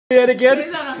that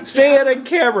again. Say that on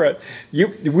camera.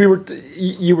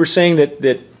 You were saying that.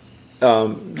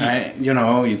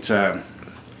 It's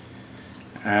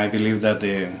I believe that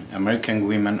the American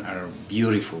women are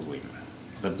beautiful women,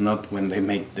 but not when they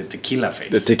make the tequila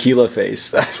face. The tequila face.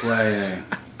 That's why I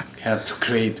had to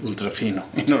create Ultrafino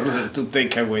in order to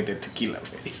take away the tequila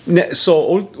face.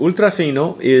 So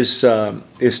Ultrafino is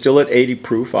still at 80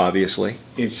 proof, obviously.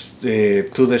 It's the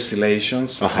 2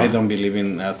 distillations. Uh-huh. I don't believe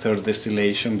in a 3rd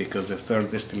distillation because the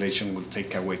 3rd distillation will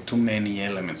take away too many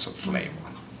elements of flavor.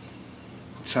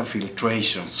 It's a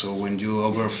filtration, so when you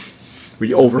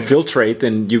overfiltrate,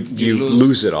 then you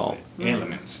lose it all.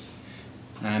 Elements.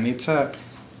 And it's on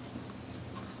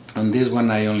this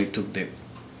one I only took the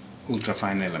ultra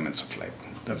fine elements of flavor.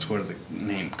 That's where the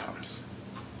name comes.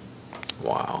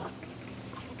 Wow.